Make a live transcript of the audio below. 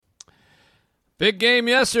Big game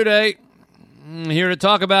yesterday. Here to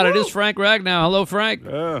talk about it is Frank Ragnow. Hello, Frank.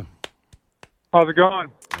 How's it going?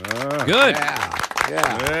 Good.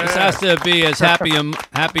 Yeah. This has to be as happy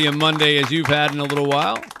a Monday as you've had in a little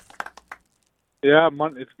while. Yeah,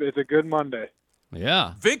 it's a good Monday.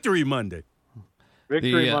 Yeah. Victory Monday.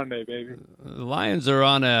 Victory Monday, baby. The Lions are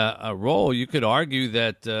on a roll. You could argue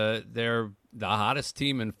that they're the hottest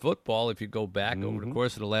team in football if you go back over the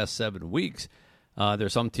course of the last 7 weeks.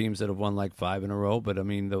 There's some teams that have won like 5 in a row, but I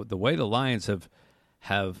mean the way the Lions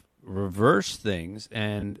have reversed things,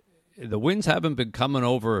 and the wins haven't been coming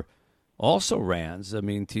over also rans. I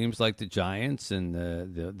mean, teams like the Giants and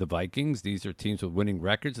the Vikings, these are teams with winning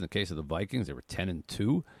records. In the case of the Vikings, they were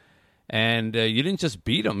 10-2. And you didn't just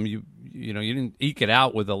beat them. You didn't eke it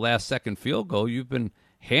out with a last-second field goal. You've been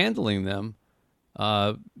handling them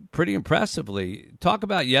pretty impressively. Talk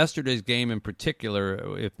about yesterday's game in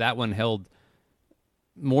particular, if that one held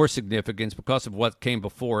more significance because of what came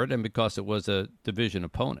before it and because it was a division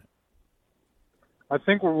opponent. I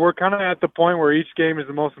think we're kind of at the point where each game is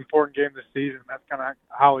the most important game this season. That's kind of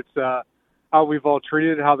how it's how we've all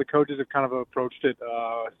treated it, how the coaches have kind of approached it.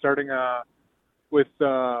 Starting with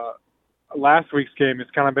last week's game,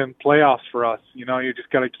 it's kind of been playoffs for us. You know, you just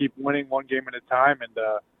got to keep winning one game at a time. And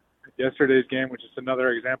yesterday's game was just another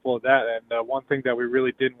example of that. And one thing that we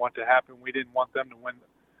really didn't want to happen, we didn't want them to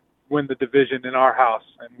win the division in our house,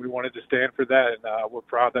 and we wanted to stand for that. And we're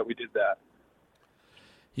proud that we did that.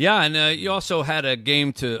 Yeah, and you also had a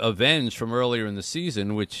game to avenge from earlier in the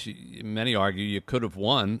season, which many argue you could have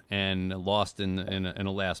won and lost in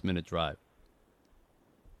a last-minute drive.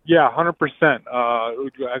 Yeah,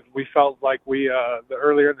 100%. We felt like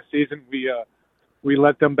earlier in the season we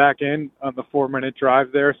let them back in on the 4-minute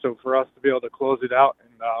drive there. So for us to be able to close it out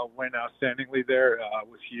and win outstandingly there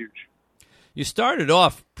was huge. You started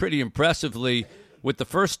off pretty impressively with the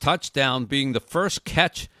first touchdown being the first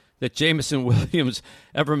catch that Jameson Williams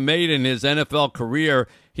ever made in his NFL career.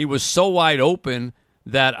 He was so wide open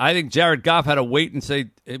that I think Jared Goff had to wait and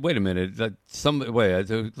say, hey, wait a minute,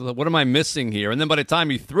 what am I missing here? And then by the time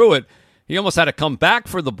he threw it, he almost had to come back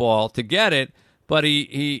for the ball to get it, but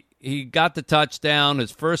he got the touchdown.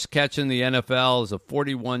 His first catch in the NFL is a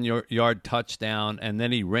 41-yard touchdown, and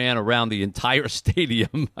then he ran around the entire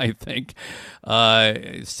stadium, I think,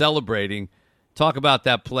 celebrating. Talk about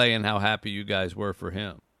that play and how happy you guys were for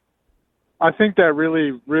him. I think that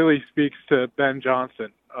really, really speaks to Ben Johnson.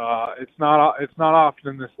 It's not often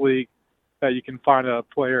in this league that you can find a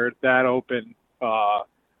player that open,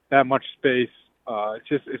 that much space.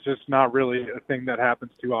 It's just not really a thing that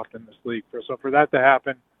happens too often in this league. So for that to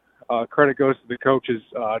happen, credit goes to the coaches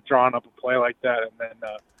drawing up a play like that, and then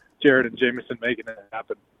Jared and Jameson making it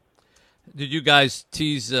happen. Did you guys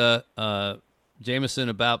tease Jameson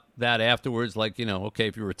about that afterwards? Like, okay,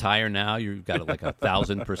 if you retire now, you've got like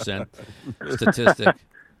 1,000% statistic.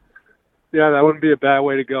 Yeah, that wouldn't be a bad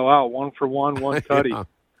way to go out. 1 for 1 tutty. Yeah.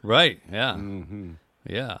 Right, yeah. Mm-hmm.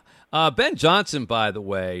 Yeah. Ben Johnson, by the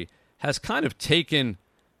way, has kind of taken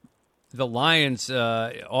the Lions'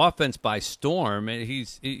 offense by storm.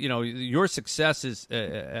 Your success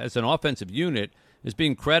as an offensive unit is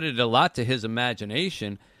being credited a lot to his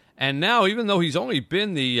imagination. And now, even though he's only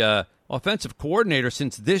been the offensive coordinator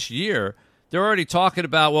since this year, they're already talking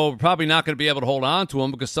about, well, we're probably not going to be able to hold on to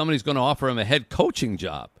him because somebody's going to offer him a head coaching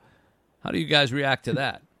job. How do you guys react to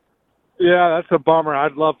that? Yeah, that's a bummer.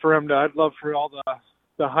 I'd love for all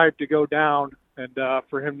the hype to go down and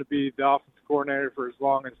for him to be the offensive coordinator for as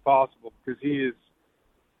long as possible, because he's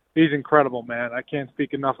incredible, man. I can't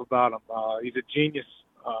speak enough about him. He's a genius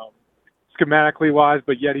schematically wise,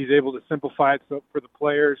 but yet he's able to simplify it for the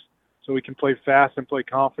players so he can play fast and play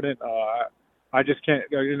confident. I just can't.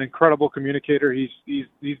 An incredible communicator. He's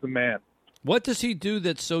the man. What does he do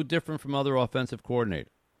that's so different from other offensive coordinators?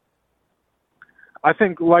 I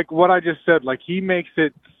think, like what I just said, like he makes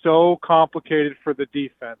it so complicated for the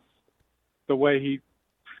defense, the way he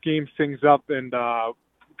schemes things up and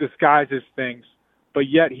disguises things, but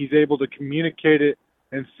yet he's able to communicate it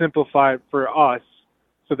and simplify it for us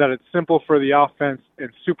so that it's simple for the offense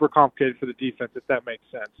and super complicated for the defense, if that makes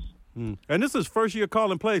sense. And this is his first year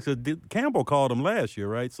calling plays. Campbell called him last year,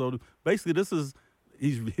 right? So basically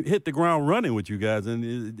he's hit the ground running with you guys,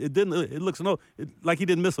 and it looks like he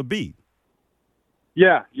didn't miss a beat.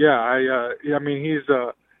 Yeah. I mean,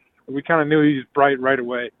 we kind of knew he was bright right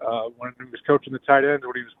away when he was coaching the tight ends,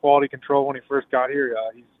 when he was quality control when he first got here.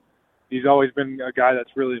 He's always been a guy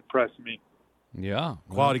that's really impressed me. Yeah.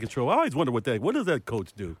 Quality control. I always wonder what does that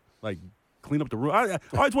coach do? Like clean up the room? I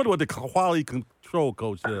always wonder what the quality control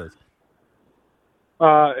coach does.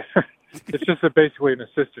 it's just basically an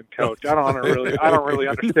assistant coach. I don't really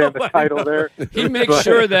understand the title there. He makes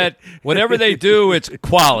sure that whatever they do, it's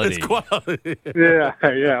quality. It's quality. Yeah.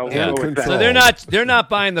 So they're not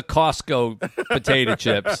buying the Costco potato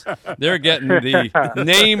chips. They're getting the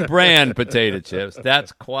name brand potato chips.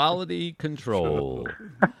 That's quality control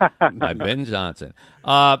by Ben Johnson.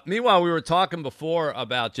 Meanwhile, we were talking before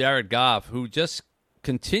about Jared Goff, who just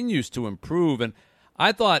continues to improve, and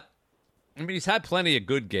I thought, he's had plenty of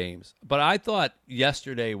good games, but I thought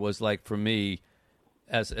yesterday was like, for me,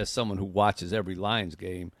 as someone who watches every Lions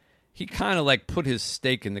game, he kind of like put his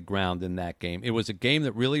stake in the ground in that game. It was a game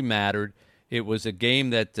that really mattered. It was a game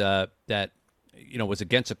that was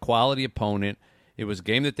against a quality opponent. It was a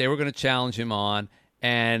game that they were going to challenge him on,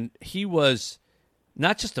 and he was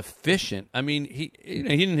not just efficient. I mean, he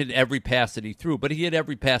didn't hit every pass that he threw, but he hit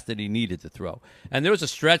every pass that he needed to throw. And there was a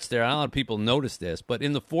stretch there. I don't know if people noticed this, but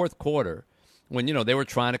in the fourth quarter, when they were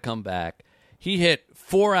trying to come back, he hit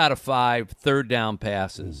 4 out of 5 third down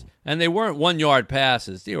passes, and they weren't 1-yard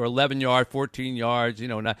passes. They were 11-yard, 14 yards.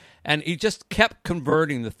 And he just kept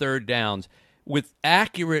converting the third downs with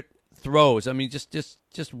accurate throws. I mean, just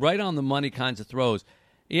right on the money kinds of throws.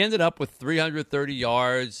 He ended up with 330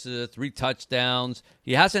 yards, 3 touchdowns.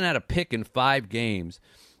 He hasn't had a pick in 5 games.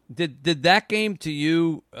 Did that game to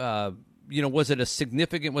you? Was it a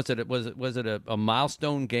significant? Was it a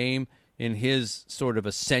milestone game in his sort of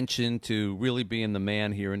ascension to really being the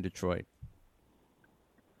man here in Detroit?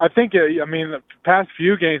 I think. The past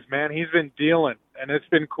few games, man, he's been dealing, and it's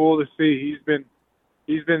been cool to see.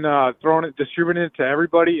 He's been throwing it, distributing it to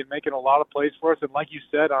everybody, and making a lot of plays for us. And like you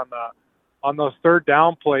said, on those third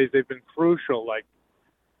down plays, they've been crucial, like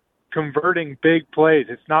converting big plays.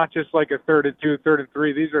 It's not just like a 3rd and 2, 3rd and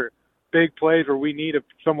 3. These are big plays where we need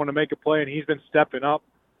someone to make a play, and he's been stepping up.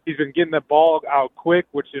 He's been getting the ball out quick,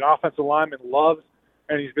 which the offensive lineman loves,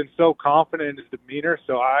 and he's been so confident in his demeanor.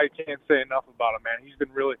 So I can't say enough about him, man. He's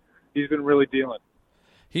been really dealing.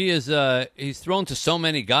 He is. He's thrown to so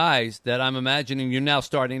many guys that I'm imagining you're now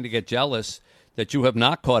starting to get jealous that you have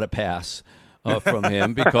not caught a pass from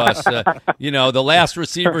him, because the last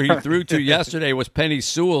receiver he threw to yesterday was Penny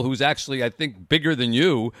Sewell, who's actually, I think, bigger than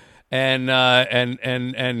you, and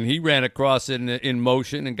he ran across in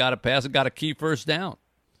motion and got a pass and got a key first down.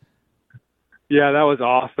 Yeah, that was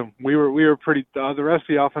awesome. We were pretty. The rest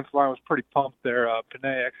of the offensive line was pretty pumped there.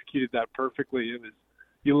 Panay executed that perfectly.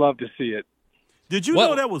 You love to see it. Did you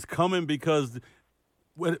know that was coming? Because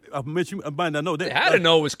Mitch, you might not know. They had to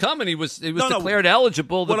know it was coming. He was declared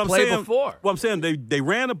eligible to play before. Well, I'm saying they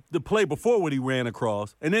ran the play before when he ran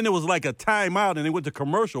across, and then it was like a timeout, and they went to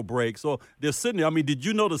commercial break. So they're sitting there. I mean, did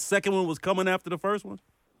you know the second one was coming after the first one?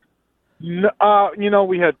 No,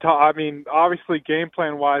 we had obviously game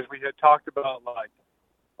plan wise, we had talked about, like,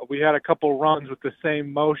 we had a couple runs with the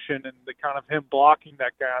same motion and the kind of him blocking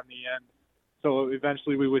that guy on the end. So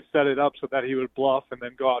eventually we would set it up so that he would bluff and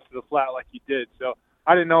then go out to the flat like he did. So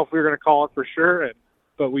I didn't know if we were going to call it for sure,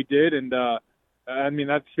 but we did. And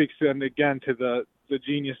that speaks again to the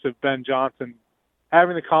genius of Ben Johnson,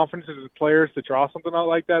 having the confidence of the players to draw something out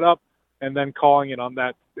like that up, and then calling it on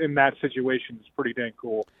that in that situation is pretty dang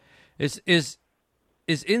cool. Is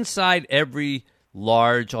inside every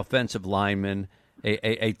large offensive lineman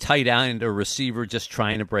a tight end or receiver just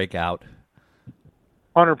trying to break out?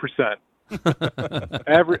 100%.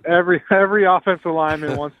 Every offensive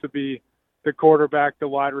lineman wants to be the quarterback, the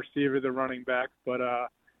wide receiver, the running back. But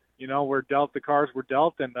we're dealt the cards we're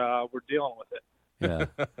dealt, and we're dealing with it. Yeah.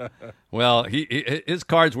 Well, his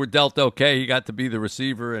cards were dealt okay. He got to be the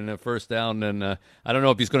receiver and a first down, and I don't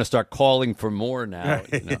know if he's going to start calling for more now.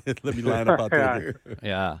 Let me line up out there.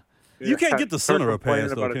 Yeah. You can't get the center a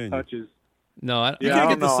pass, though, can you? Touches. No, you can't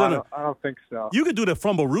get the center. I don't think so. You could do the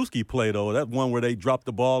Fumble-Rooski play, though. That one where they drop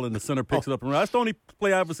the ball and the center picks it up and runs. That's the only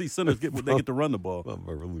play I ever see centers get where they get to run the ball.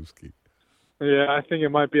 Fumble-Rooski. Yeah, I think it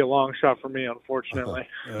might be a long shot for me, unfortunately.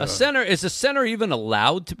 Is a center even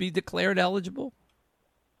allowed to be declared eligible?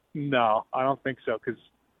 No, I don't think so, because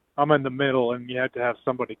I'm in the middle and you have to have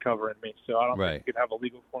somebody covering me. So I don't think you could have a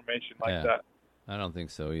legal formation like that. I don't think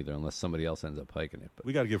so either, unless somebody else ends up hiking it. But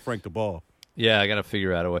we got to give Frank the ball. Yeah, I got to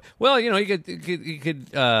figure out a way. Well, he could do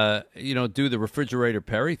the refrigerator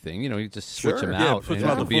Perry thing. You just switch him out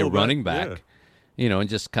and be a running back. Yeah. And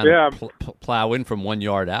just kind of plow in from 1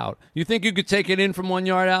 yard out. You think you could take it in from 1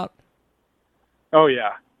 yard out? Oh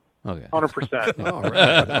yeah. Okay. 100%. All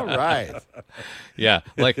right. Yeah,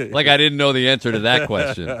 like I didn't know the answer to that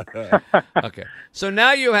question. Okay. So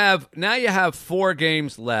now you have 4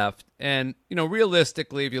 games left, and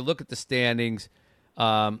realistically, if you look at the standings,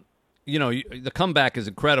 the comeback is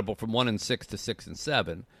incredible from 1-6 to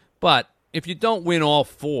 6-7. But if you don't win all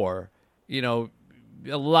 4,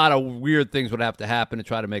 a lot of weird things would have to happen to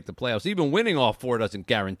try to make the playoffs. Even winning all 4 doesn't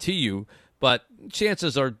guarantee you, but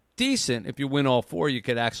chances are decent. If you win all 4, you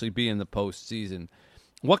could actually be in the postseason.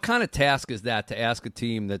 What kind of task is that to ask a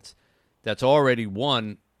team that's already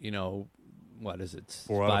won, what is it,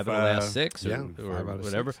 4 5 of the last 6 or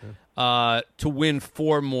whatever, 6, yeah. To win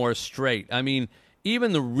 4 more straight? I mean,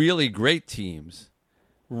 even the really great teams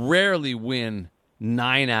rarely win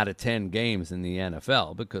 9 out of 10 games in the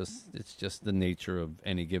NFL because it's just the nature of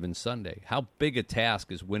any given Sunday. How big a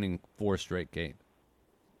task is winning 4 straight games?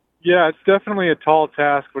 Yeah, it's definitely a tall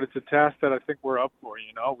task, but it's a task that I think we're up for.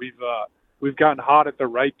 We've gotten hot at the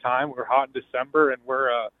right time. We're hot in December, and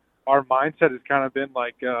our mindset has kind of been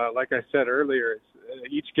like I said earlier,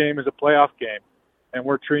 each game is a playoff game, and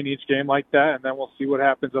we're treating each game like that, and then we'll see what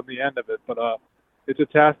happens on the end of it. But it's a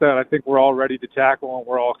task that I think we're all ready to tackle, and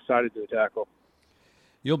we're all excited to tackle.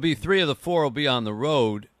 You'll be 3 of the 4 will be on the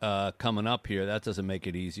road coming up here. That doesn't make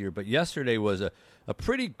it easier. But yesterday was a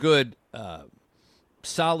pretty good,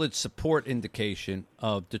 solid support indication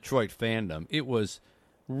of Detroit fandom. It was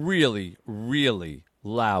really, really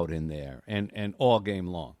loud in there and all game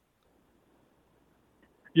long.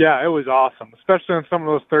 Yeah, it was awesome, especially on some of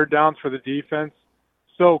those third downs for the defense.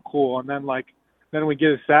 So cool. And then we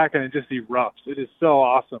get a sack and it just erupts. It is so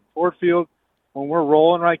awesome. Ford Field, when we're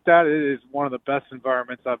rolling like that, it is one of the best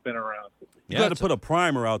environments I've been around. You got to put a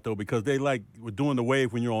primer out, though, because they we're doing the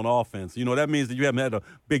wave when you're on offense. That means that you haven't had a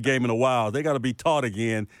big game in a while. They got to be taught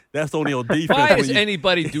again. That's only on defense. Why does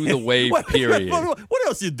anybody do the wave, period? What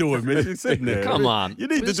else you doing, man? You're sitting there. Come on. You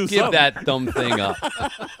need Just to do give something. that dumb thing up.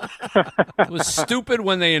 It was stupid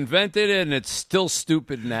when they invented it, and it's still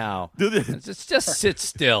stupid now. It's just sit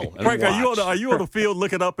still and Frank, watch. are you on the field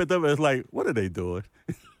looking up at them? It's like, what are they doing?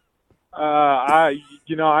 I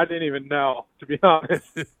didn't even know, to be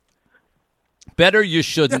honest. Better you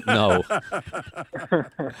shouldn't know.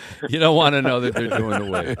 You don't want to know that they're doing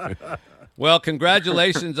the wave. Well,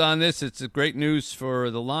 congratulations on this. It's great news for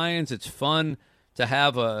the Lions. It's fun to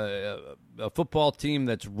have a football team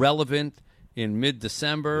that's relevant in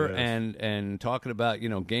mid-December. Yes. and talking about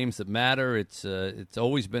games that matter. It's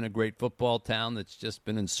always been a great football town that's just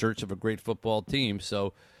been in search of a great football team.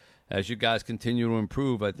 So as you guys continue to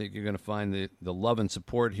improve, I think you're going to find the love and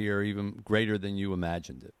support here even greater than you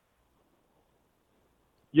imagined it.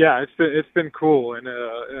 Yeah, it's been cool, and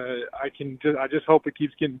I just hope it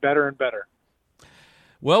keeps getting better and better.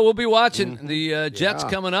 Well, we'll be watching the Jets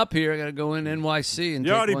coming up here. I got to go in NYC and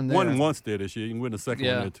you take already one there. won once there this year. You can win the second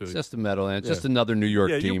one there too. It's just a medal, and it's just another New York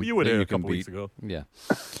team. You were there that a couple can weeks beat. ago. Yeah,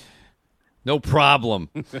 no problem.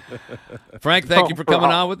 Frank, thank you for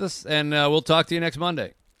coming on with us, and we'll talk to you next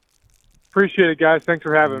Monday. Appreciate it, guys. Thanks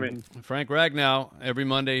for having me. Frank Ragnow, every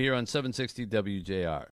Monday here on 760 WJR.